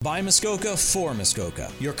By Muskoka for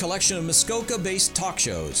Muskoka, your collection of Muskoka-based talk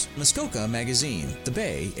shows. Muskoka Magazine, The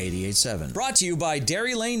Bay 88.7. Brought to you by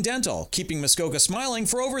Dairy Lane Dental, keeping Muskoka smiling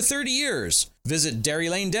for over 30 years. Visit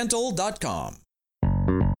DairyLaneDental.com.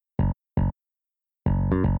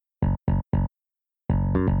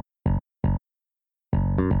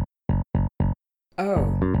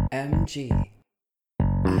 OMG.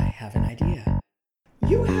 I have an idea.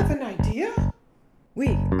 You have an idea? We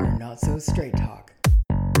are Not So Straight Talk.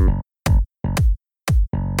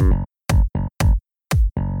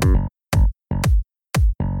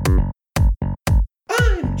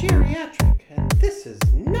 I'm geriatric, and this is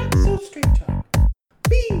Not So Straight Talk.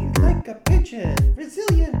 Be like a pigeon,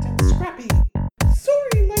 resilient and scrappy.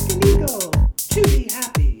 Soaring like an eagle, to be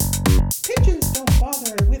happy. Pigeons don't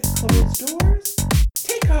bother with closed doors.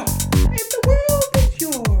 Take off, and the world is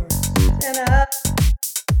yours. Stand up.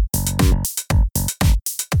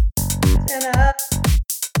 Stand up.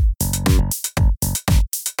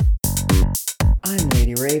 I'm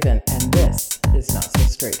Lady Raven, and this is Not So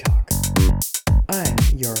Straight Talk. I'm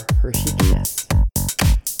your Hershey Kiss.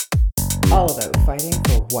 All about fighting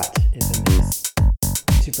for what is amiss.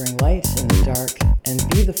 To bring light in the dark and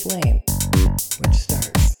be the flame, which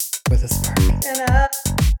starts with a spark. Stand up.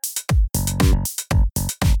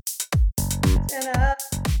 Stand up.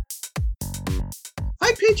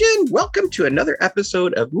 Hi, Pigeon. Welcome to another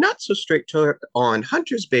episode of Not So Straight Talk on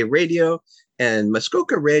Hunters Bay Radio and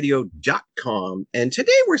MuskokaRadio.com. And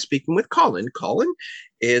today we're speaking with Colin. Colin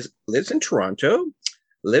lives in Toronto,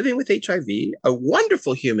 living with HIV, a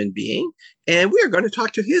wonderful human being. And we are going to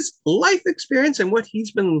talk to his life experience and what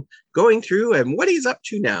he's been going through and what he's up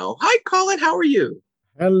to now. Hi, Colin. How are you?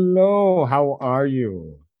 Hello. How are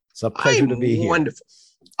you? It's a pleasure to be here. Wonderful.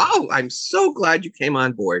 Oh, I'm so glad you came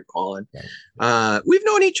on board, Colin. We've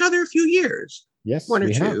known each other a few years. Yes, one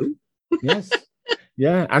or two. Yes.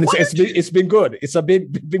 Yeah, and it's been good. It's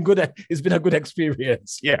been good. It's been a good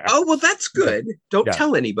experience. Yeah. Oh, well, that's good. Don't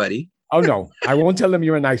tell anybody. Oh no, I won't tell them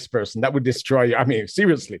you're a nice person. That would destroy you. I mean,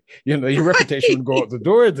 seriously, your reputation would go out the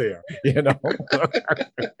door there.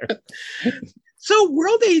 So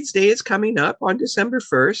World AIDS Day is coming up on December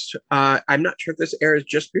 1st. I'm not sure if this airs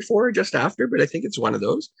just before or just after, but I think it's one of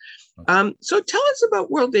those. So tell us about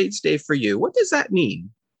World AIDS Day for you. What does that mean?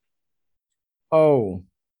 Oh,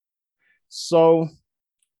 so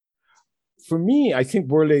for me, I think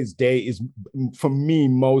World AIDS Day is, for me,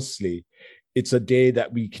 mostly, it's a day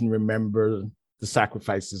that we can remember the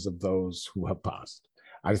sacrifices of those who have passed.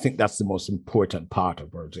 I think that's the most important part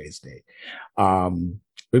of World AIDS Day.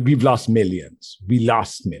 But we've lost millions. We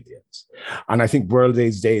lost millions. And I think World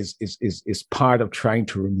AIDS Day is part of trying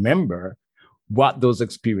to remember what those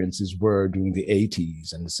experiences were during the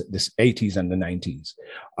 80s and the 80s and the 90s,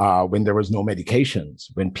 when there was no medications,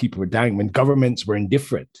 when people were dying, when governments were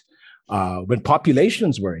indifferent, when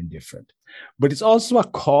populations were indifferent. But it's also a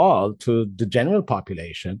call to the general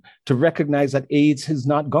population to recognize that AIDS has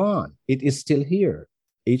not gone. It is still here.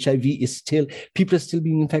 HIV is still, people are still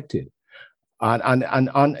being infected. And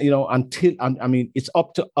it's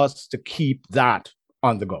up to us to keep that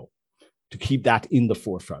on the go, to keep that in the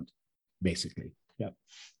forefront, basically. Yeah.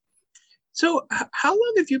 So how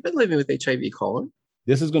long have you been living with HIV, Colin?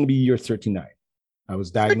 This is going to be year 39. I was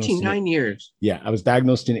diagnosed 39 years. Yeah, I was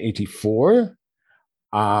diagnosed in 84.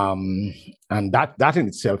 And that in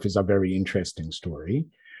itself is a very interesting story.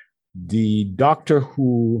 The doctor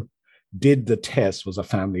who did the test was a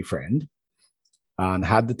family friend and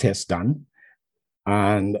had the test done.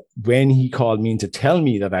 And when he called me in to tell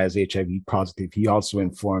me that I was HIV positive, he also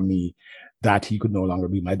informed me that he could no longer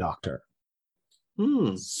be my doctor.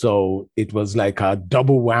 So it was like a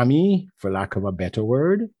double whammy, for lack of a better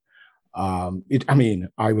word. I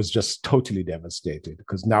was just totally devastated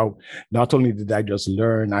because now not only did I just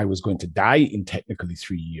learn I was going to die in technically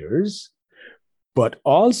 3 years, but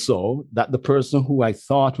also that the person who I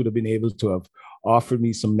thought would have been able to have offered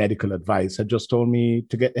me some medical advice had just told me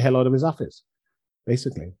to get the hell out of his office.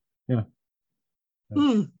 Basically, yeah.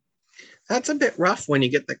 That's a bit rough when you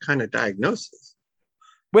get that kind of diagnosis.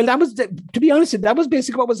 Well, to be honest, that was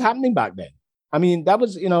basically what was happening back then. I mean, that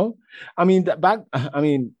was,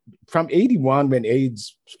 from 81, when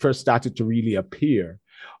AIDS first started to really appear,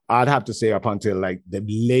 I'd have to say up until like the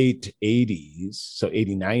late 80s, so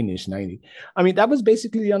 89-ish, 90. I mean, that was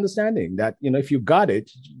basically the understanding that, if you got it,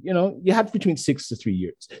 you had between 6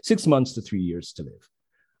 months to 3 years to live.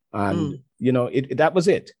 And, that was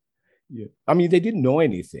it. Yeah. I mean, they didn't know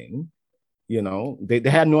anything, they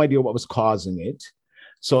had no idea what was causing it.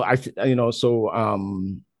 So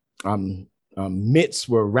myths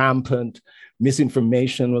were rampant,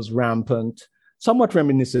 misinformation was rampant, somewhat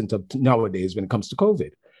reminiscent of nowadays when it comes to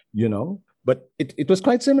COVID. you know, but it was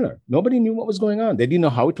quite similar. Nobody knew what was going on. They didn't know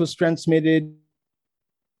how it was transmitted.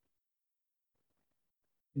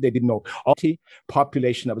 They didn't know. All the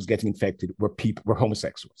population that was getting infected were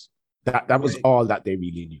homosexuals. That was all that they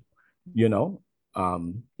really knew, you know.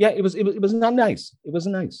 It was not nice. It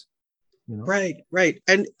wasn't nice, you know. Right.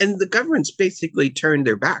 And the governments basically turned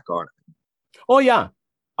their back on it. Oh yeah.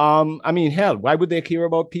 I mean, hell, why would they care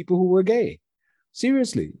about people who were gay?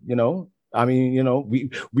 Seriously, you know. I mean, you know,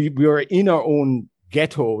 we were in our own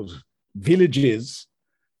ghettos, villages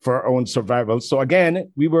for our own survival. So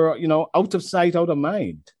again, we were, you know, out of sight, out of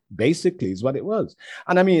mind, basically is what it was.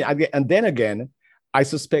 And I mean, and then again, I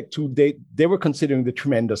suspect too, they were considering the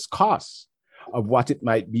tremendous costs of what it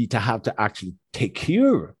might be to have to actually take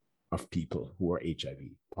care of people who are HIV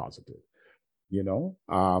positive, you know?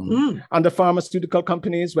 And the pharmaceutical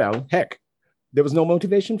companies, well, heck, there was no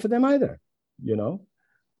motivation for them either, you know?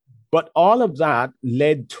 But all of that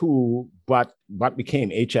led to what became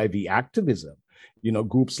HIV activism. You know,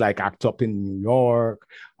 groups like ACT UP in New York,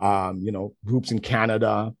 you know, groups in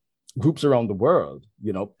Canada, groups around the world,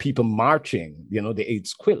 you know, people marching, you know, the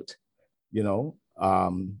AIDS quilt, you know,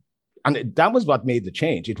 and that was what made the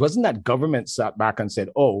change. It wasn't that government sat back and said,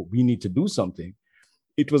 oh, we need to do something.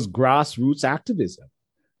 It was grassroots activism,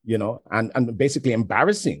 you know, and basically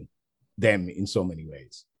embarrassing them in so many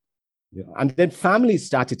ways. You know? And then families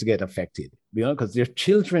started to get affected, you know, because their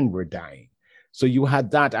children were dying. So you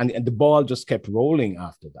had that, and the ball just kept rolling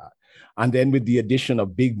after that. And then with the addition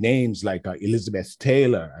of big names like Elizabeth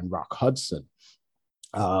Taylor and Rock Hudson,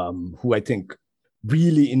 who I think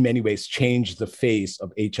really in many ways changed the face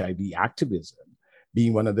of HIV activism,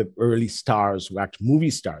 being one of the early stars,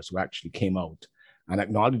 movie stars who actually came out and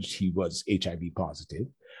acknowledged he was HIV positive.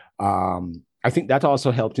 I think that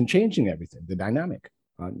also helped in changing everything, the dynamic,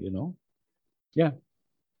 you know? Yeah.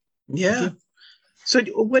 Yeah. So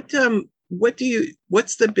what's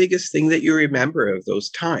the biggest thing that you remember of those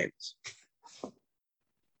times?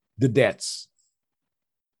 The deaths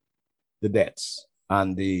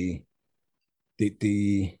and the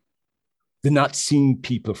not seeing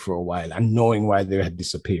people for a while and knowing why they had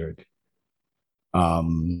disappeared.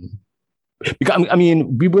 Because I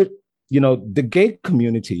mean, we were, you know, the gay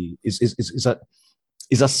community is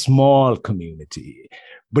a small community,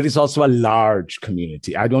 but it's also a large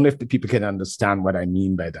community. I don't know if the people can understand what I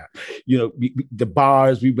mean by that. You know, the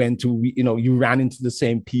bars we went to, you know, you ran into the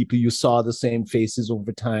same people, you saw the same faces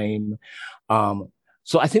over time.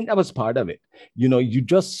 So I think that was part of it. You know, you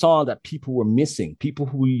just saw that people were missing, people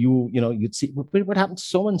who you know, you'd see, what happened to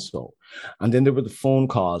so-and-so? And then there were the phone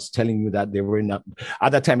calls telling you that they were not,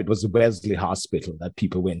 at that time, it was the Wesley Hospital that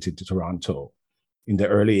people went into Toronto in the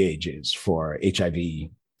early ages for HIV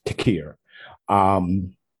care.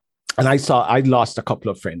 And I lost a couple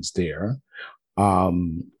of friends there.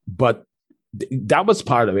 But that was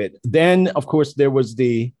part of it. Then, of course, there was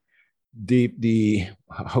I'm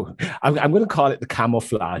going to call it the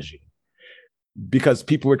camouflaging, because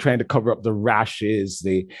people were trying to cover up the rashes,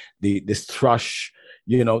 the thrush,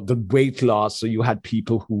 you know, the weight loss. So you had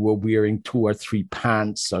people who were wearing 2 or 3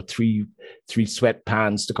 pants or three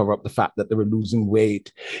sweatpants to cover up the fact that they were losing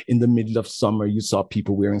weight. In the middle of summer, you saw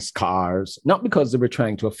people wearing scarves, not because they were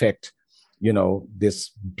trying to affect, you know, this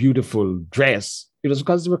beautiful dress. It was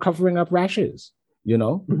because they were covering up rashes, you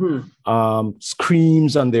know,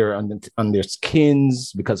 creams on their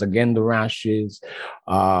skins, because again, the rashes,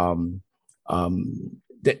 you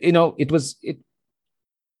know,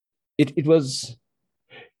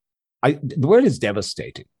 the world is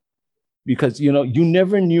devastating, because, you know, you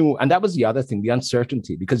never knew. And that was the other thing, the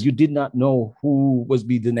uncertainty, because you did not know who was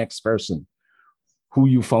be the next person who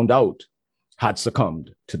you found out had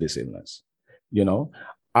succumbed to this illness, you know.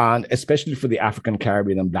 And especially for the African,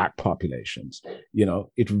 Caribbean, and Black populations, you know,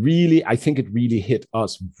 I think it really hit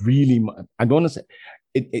us really, I don't want to say,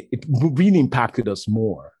 it really impacted us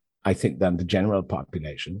more, I think, than the general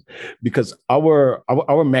population, because our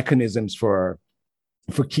mechanisms for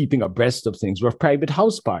keeping abreast of things were private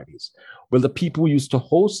house parties. Well, the people who used to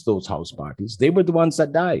host those house parties, they were the ones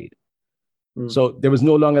that died. So there was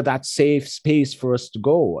no longer that safe space for us to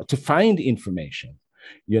go to find information,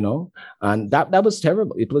 you know, and that was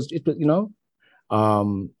terrible. It was, you know,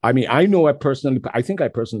 I mean, I think I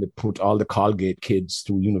personally put all the Colgate kids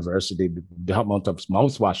through university, the amount of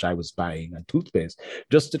mouthwash I was buying and toothpaste,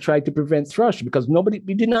 just to try to prevent thrush, because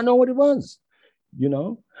we did not know what it was, you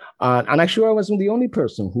know. And I'm sure I wasn't the only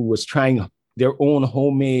person who was trying their own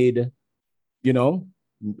homemade, you know,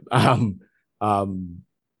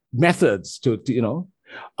 methods to you know.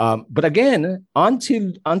 But again,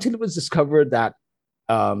 until it was discovered that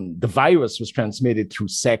the virus was transmitted through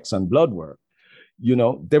sex and blood work, You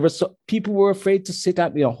know, there were people were afraid to sit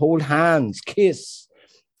at, hold hands, kiss.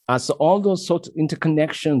 So all those sorts of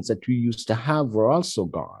interconnections that we used to have were also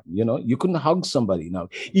gone. You know, you couldn't hug somebody now,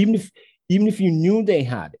 even if you knew they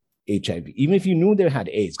had HIV, even if you knew they had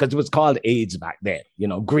AIDS, because it was called AIDS back then,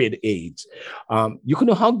 grade AIDS. You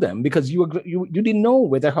couldn't hug them because you didn't know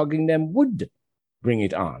whether hugging them would bring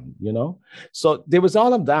it on. So there was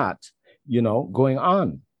all of that, going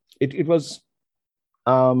on. It was.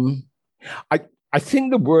 I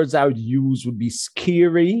think the words I would use would be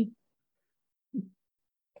scary,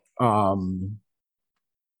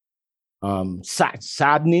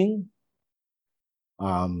 saddening,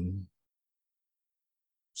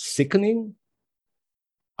 sickening,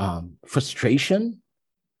 frustration,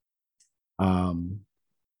 and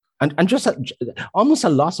just almost a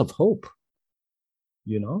loss of hope,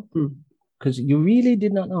 because you really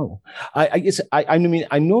did not know. I mean,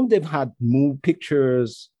 I know they've had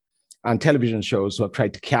pictures and television shows who have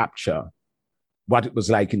tried to capture what it was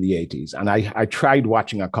like in the 80s. And I tried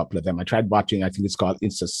watching a couple of them. I tried watching, I think it's called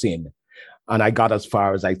It's a Sin. And I got as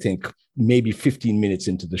far as, I think, maybe 15 minutes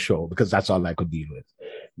into the show, because that's all I could deal with.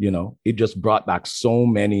 It just brought back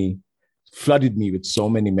flooded me with so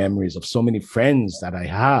many memories of so many friends that I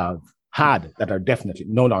have had that are definitely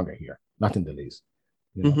no longer here, not in the least.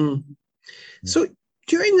 So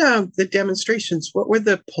during the demonstrations, what were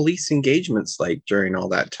the police engagements like during all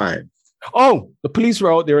that time? Oh, the police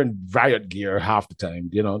were out there in riot gear half the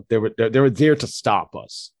time. They were there to stop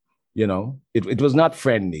us. It was not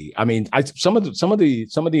friendly. I mean, some of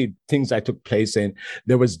the things I took place in,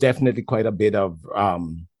 there was definitely quite a bit of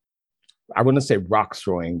I wouldn't say rock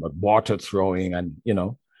throwing, but water throwing, and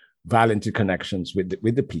violent connections with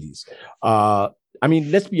the police. I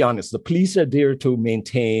mean, let's be honest. The police are there to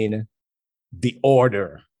maintain the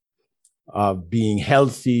order of being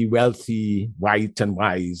healthy, wealthy, white, and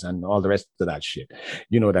wise, and all the rest of that shit.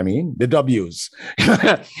 You know what I mean? The W's.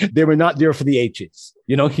 They were not there for the H's.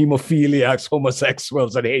 Hemophiliacs,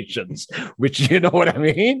 homosexuals, and Haitians, which, you know what I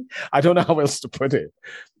mean? I don't know how else to put it.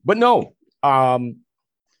 But no.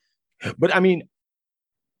 But I mean,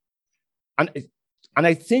 and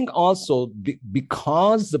I think also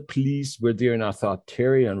because the police were there in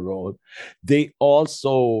authoritarian role, they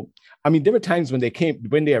also, I mean, there were times when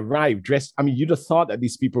they arrived dressed. I mean, you'd have thought that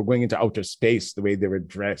these people were going into outer space the way they were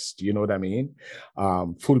dressed. You know what I mean?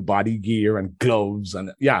 Full body gear and gloves,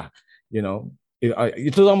 and it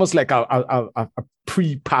was almost like a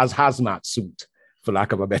pre-Paz hazmat suit, for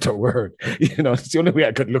lack of a better word. It's the only way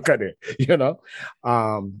I could look at it.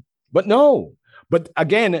 But no. But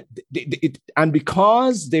again, and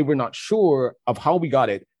because they were not sure of how we got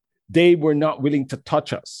it, they were not willing to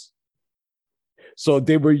touch us. So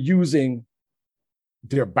they were using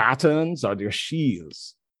their batons or their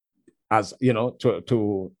shields as,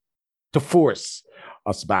 to force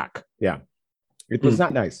us back. Yeah. It was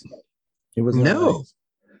not nice. It was not nice.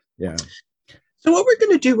 Yeah. So what we're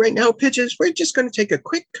going to do right now, Pigeons, we're just going to take a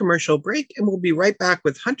quick commercial break, and we'll be right back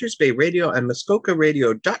with Hunters Bay Radio and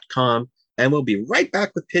MuskokaRadio.com. And we'll be right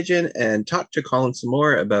back with Pigeon and talk to Colin some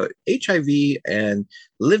more about HIV and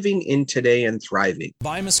living in today and thriving.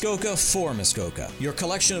 By Muskoka for Muskoka, your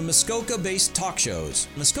collection of Muskoka-based talk shows.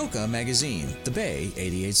 Muskoka Magazine, The Bay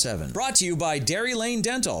 88.7. Brought to you by Dairy Lane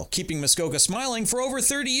Dental, keeping Muskoka smiling for over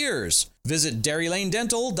 30 years. Visit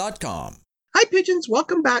DairyLaneDental.com. Hi, Pigeons.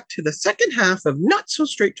 Welcome back to the second half of Not So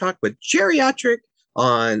Straight Talk with Geriatric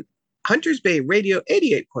on Hunters Bay Radio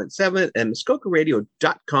 88.7 and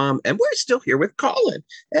MuskokaRadio.com. And we're still here with Colin.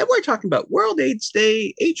 And we're talking about World AIDS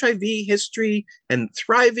Day, HIV history, and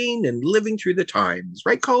thriving and living through the times.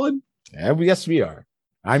 Right, Colin? Yes, we are.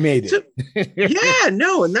 I made it. So,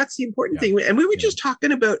 and that's the important thing. And we were just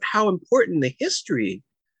talking about how important the history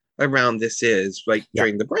around this is, like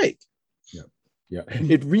during the break. Yeah.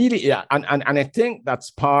 It really, and I think that's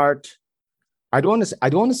part. I don't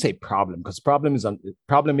want to say problem, because problem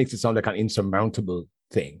makes it sound like an insurmountable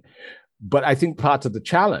thing. But I think part of the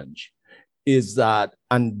challenge is that,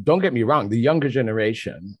 and don't get me wrong, the younger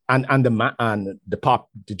generation and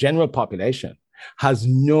the general population has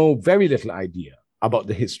very little idea about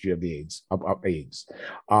the history of AIDS.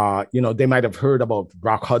 They might have heard about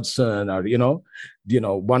Rock Hudson or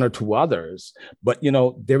one or two others, but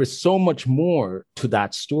there is so much more to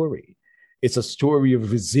that story. It's a story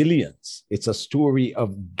of resilience. It's a story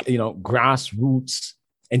of, grassroots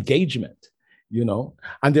engagement,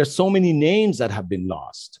 and there's so many names that have been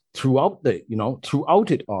lost throughout it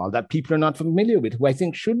all that people are not familiar with, who I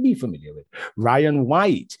think should be familiar with. Ryan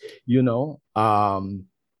White,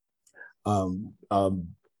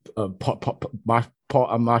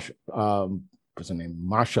 what's her name?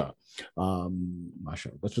 Marsha.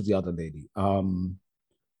 Marsha. What was the other lady? I'm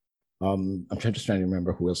just trying to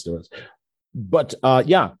remember who else there was. But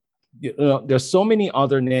yeah, there's so many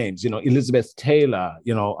other names, Elizabeth Taylor,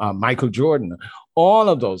 Michael Jordan, all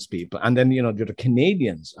of those people. And then, there are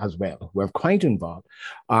Canadians as well who are quite involved.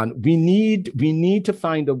 And we need to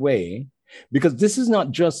find a way, because this is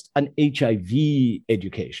not just an HIV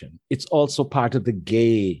education. It's also part of the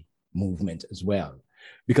gay movement as well,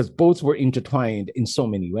 because both were intertwined in so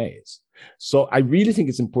many ways. So I really think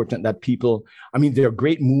it's important that people, there are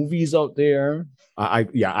great movies out there.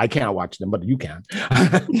 I can't watch them, but you can.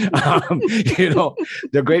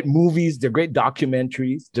 They're great movies, they're great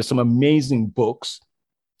documentaries. There's some amazing books.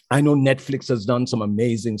 I know Netflix has done some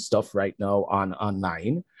amazing stuff right now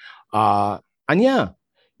online. And yeah,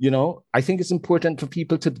 I think it's important for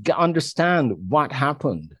people to understand what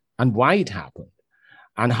happened and why it happened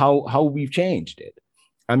and how we've changed it.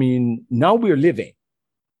 Now we're living,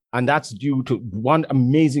 and that's due to one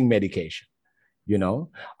amazing medication,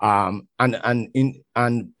 and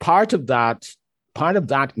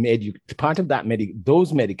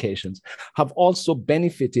those medications have also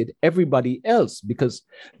benefited everybody else, because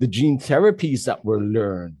the gene therapies that were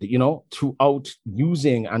learned, throughout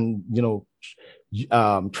using and,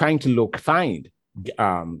 trying to find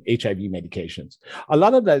HIV medications. A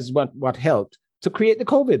lot of that is what helped to create the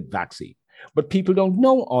COVID vaccine. But people don't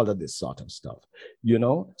know all of this sort of stuff,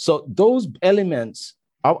 So those elements,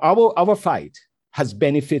 our fight has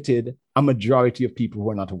benefited a majority of people who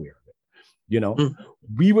are not aware of it.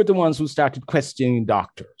 We were the ones who started questioning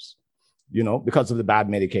doctors, because of the bad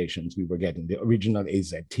medications we were getting, the original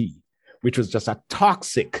AZT, which was just a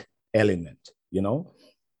toxic element,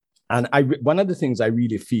 And one of the things I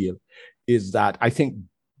really feel is that I think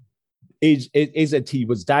AZT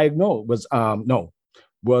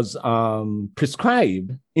was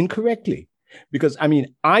prescribed incorrectly, because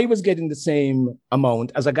I was getting the same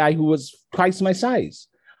amount as a guy who was twice my size.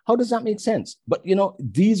 How does that make sense? But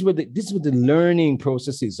these were the learning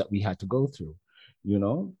processes that we had to go through,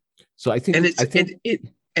 So I think,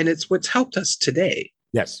 it's what's helped us today.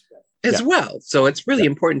 Yes. As well. So it's really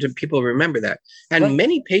important to people remember that. And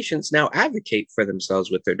many patients now advocate for themselves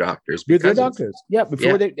with their doctors.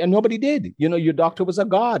 And nobody did. Your doctor was a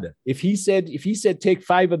god. If he said take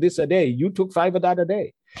 5 of this a day, you took 5 of that a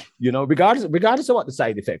day, regardless of what the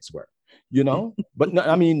side effects were, But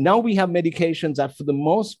now we have medications that for the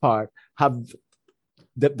most part have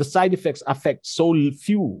the side effects affect so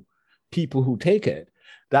few people who take it,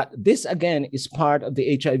 that this again is part of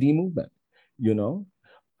the HIV movement,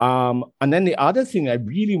 And then the other thing I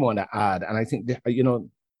really want to add, and I think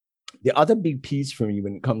the other big piece for me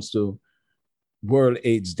when it comes to World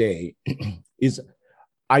AIDS Day is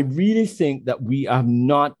I really think that we have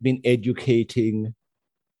not been educating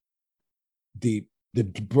the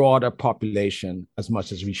broader population as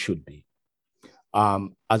much as we should be.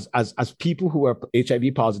 As people who are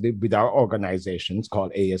HIV positive with our organizations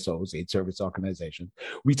called ASOs, AIDS Service Organizations,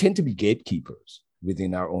 we tend to be gatekeepers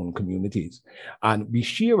within our own communities. And we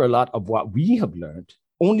share a lot of what we have learned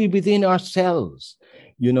only within ourselves.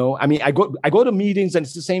 I go to meetings and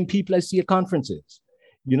it's the same people I see at conferences.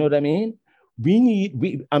 You know what I mean?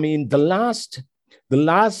 The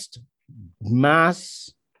last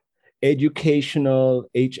mass educational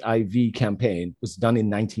HIV campaign was done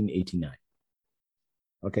in 1989.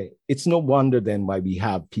 Okay. It's no wonder then why we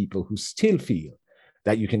have people who still feel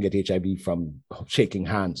that you can get HIV from shaking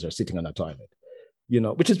hands or sitting on a toilet.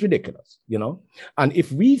 Which is ridiculous, And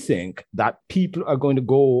if we think that people are going to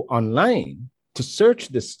go online to search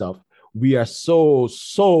this stuff, we are so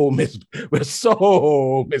misgotten,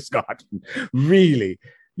 really,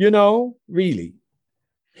 really.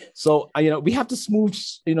 So, we have to spoon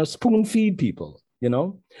feed people,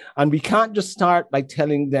 and we can't just start by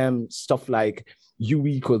telling them stuff like U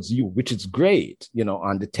equals U, which is great,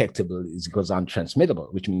 undetectable is equals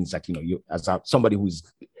untransmittable, which means that, you as somebody who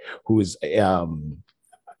is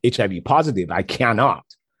HIV positive, I cannot,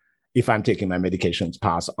 if I'm taking my medications,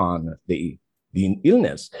 pass on the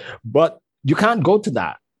illness. But you can't go to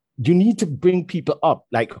that. You need to bring people up,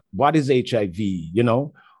 like, what is HIV?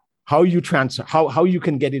 How you how you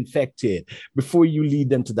can get infected before you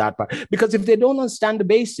lead them to that part. Because if they don't understand the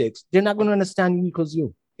basics, they're not going to understand U equals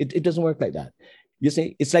U. It doesn't work like that. You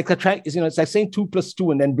see, it's like it's like saying 2 +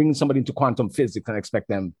 2 and then bringing somebody into quantum physics and expect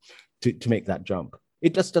them to make that jump.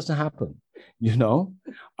 It just doesn't happen,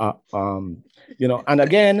 And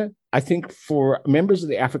again, I think for members of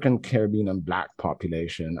the African, Caribbean, and Black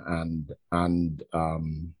population and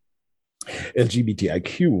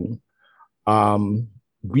LGBTIQ,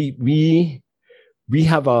 we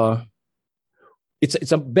have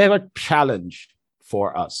it's a better challenge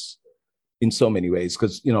for us in so many ways,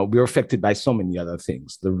 because we're affected by so many other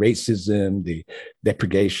things: the racism, the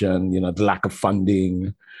depredation, the lack of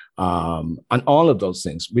funding, and all of those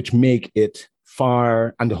things, which make it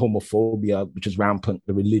and the homophobia, which is rampant,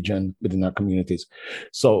 the religion within our communities.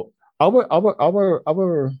 So our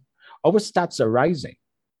stats are rising,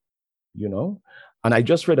 And I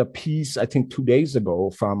just read a piece, I think 2 days ago,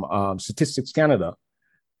 from Statistics Canada.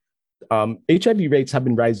 HIV rates have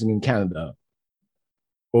been rising in Canada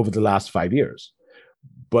over the last 5 years,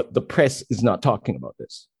 but the press is not talking about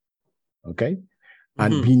this. Okay.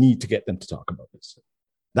 And we need to get them to talk about this.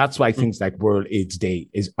 That's why things like World AIDS Day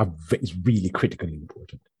is really critically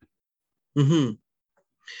important. Mm-hmm.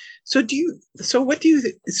 So what do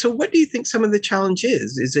you think some of the challenge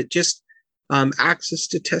is? Is it just access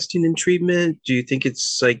to testing and treatment? Do you think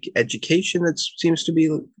it's like education that seems to be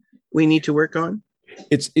we need to work on?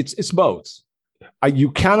 It's both.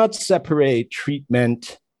 You cannot separate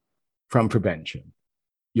treatment from prevention.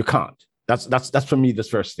 You can't. That's for me the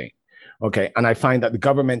first thing. Okay, and I find that the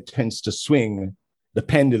government tends to swing the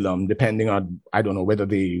pendulum depending on, I don't know, whether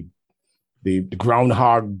the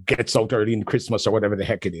groundhog gets out early in Christmas or whatever the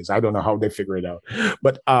heck it is. I don't know how they figure it out.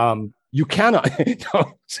 But you cannot,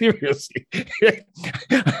 no, seriously.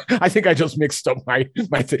 I think I just mixed up my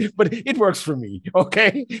thing, but it works for me,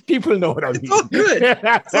 okay? People know what I mean. It's all good.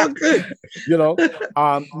 It's all good.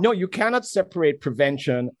 No, you cannot separate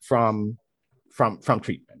prevention from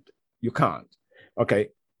treatment. You can't, okay?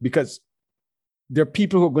 Because there are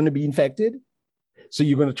people who are going to be infected, so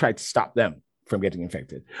you're going to try to stop them from getting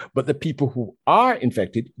infected. But the people who are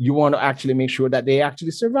infected, you want to actually make sure that they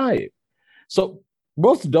actually survive. So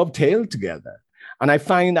both dovetail together. And I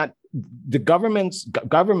find that the government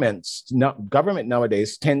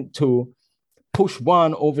nowadays tend to push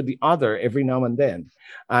one over the other every now and then.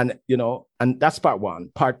 And, and that's part one.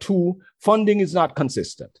 Part two, funding is not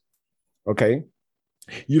consistent. Okay.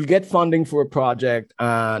 You'll get funding for a project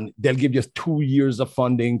and they'll give you 2 years of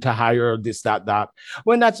funding to hire this, that.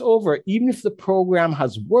 When that's over, even if the program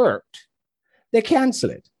has worked, they cancel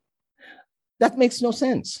it. That makes no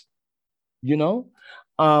sense, So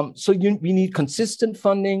we need consistent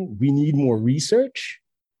funding. We need more research.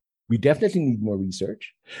 We definitely need more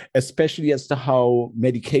research, especially as to how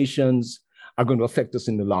medications are going to affect us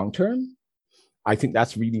in the long term. I think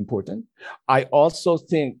that's really important. I also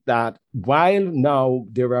think that while now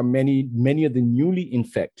there are many of the newly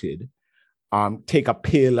infected take a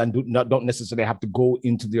pill and don't necessarily have to go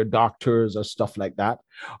into their doctors or stuff like that,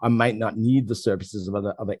 or might not need the services of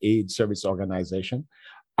other AIDS service organization,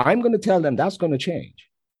 I'm going to tell them that's going to change.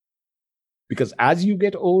 Because as you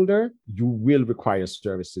get older, you will require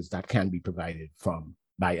services that can be provided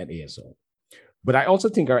by an ASO. But I also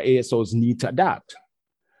think our ASOs need to adapt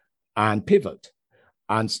and pivot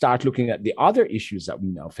and start looking at the other issues that we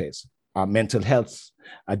now face: mental health,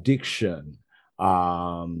 addiction,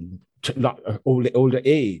 older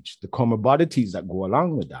age, the comorbidities that go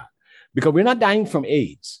along with that. Because we're not dying from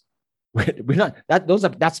AIDS. We're not,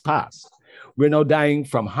 that's past. We're now dying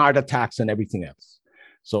from heart attacks and everything else.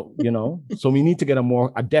 So, so we need to get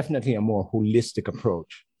definitely a more holistic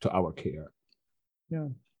approach to our care. Yeah.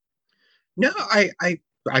 No, I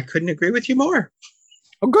couldn't agree with you more.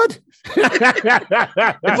 Oh, good.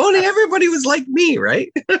 If only everybody was like me,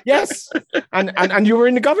 right? Yes. And you were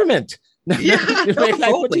in the government. Yeah. It makes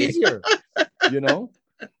life much easier,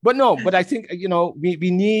 But I think,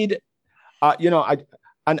 we need,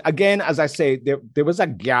 and again, as I say, there was a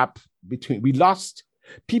gap between, we lost,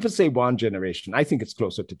 people say one generation. I think it's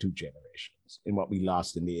closer to 2 generations in what we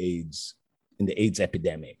lost in the AIDS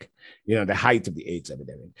epidemic, the height of the AIDS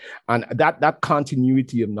epidemic. And that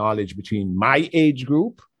continuity of knowledge between my age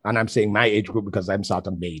group, and I'm saying my age group because I'm sort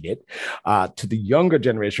of made it, to the younger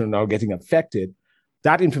generation now getting affected,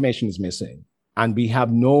 that information is missing. And we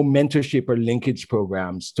have no mentorship or linkage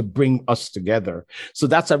programs to bring us together. So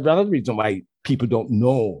that's another reason why people don't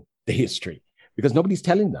know the history, because nobody's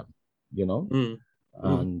telling them,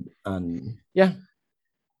 And yeah.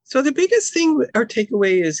 So the biggest thing, our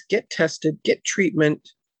takeaway is get tested, get treatment,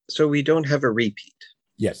 so we don't have a repeat.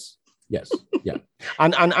 Yes, yeah.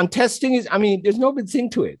 And testing is, there's no big thing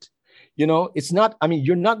to it. It's not,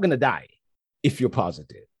 you're not going to die if you're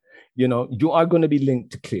positive. You are going to be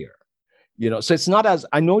linked to clear. So it's not as,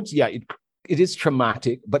 I know, it is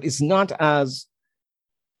traumatic, but it's not as,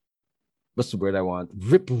 what's the word I want?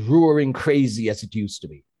 Rip-roaring crazy as it used to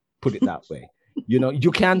be. Put it that way.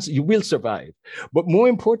 You will survive. But more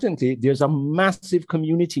importantly, there's a massive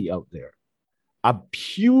community out there, a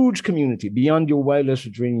huge community beyond your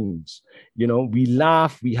wildest dreams. We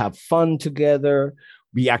laugh, we have fun together,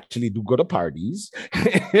 We actually do go to parties.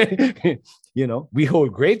 We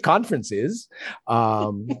hold great conferences,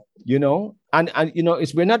 and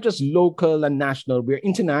we're not just local and national, we're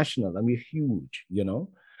international and we're huge,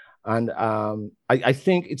 And I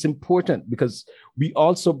think it's important because we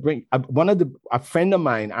also bring a friend of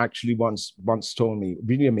mine actually once told me,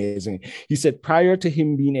 really amazing. He said prior to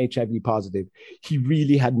him being HIV positive, he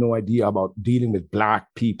really had no idea about dealing with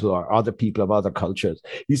Black people or other people of other cultures.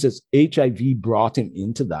 He says HIV brought him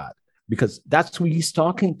into that because that's who he's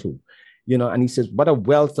talking to, and he says, what a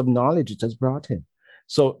wealth of knowledge it has brought him.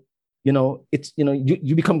 So, it's,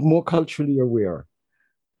 you become more culturally aware.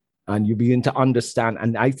 And you begin to understand,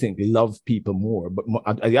 and I think love people more. But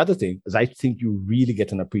the other thing is, I think you really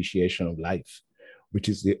get an appreciation of life, which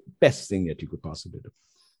is the best thing that you could possibly do.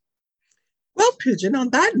 Well, Pigeon, on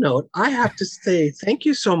that note, I have to say thank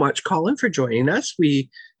you so much, Colin, for joining us. We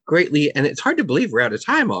greatly, and it's hard to believe we're out of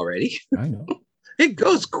time already. I know. It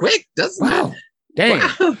goes quick, doesn't it? Dang.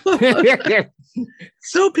 Wow.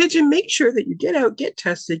 So, Pigeon, make sure that you get out, get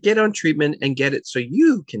tested, get on treatment, and get it so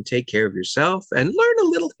you can take care of yourself and learn a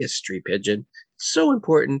little history, Pigeon. So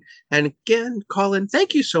important. And again, Colin,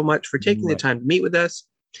 thank you so much for taking the time to meet with us.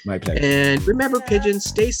 My pleasure. And remember, Pigeon,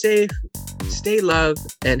 stay safe, stay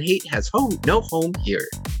loved, and hate has no home here.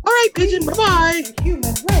 All right, Pigeon, bye-bye.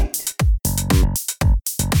 Human right.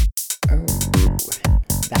 Oh,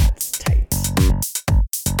 that's tight.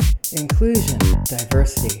 Inclusion,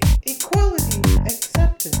 diversity, equality,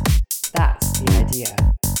 acceptance. That's the idea.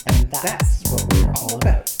 And that's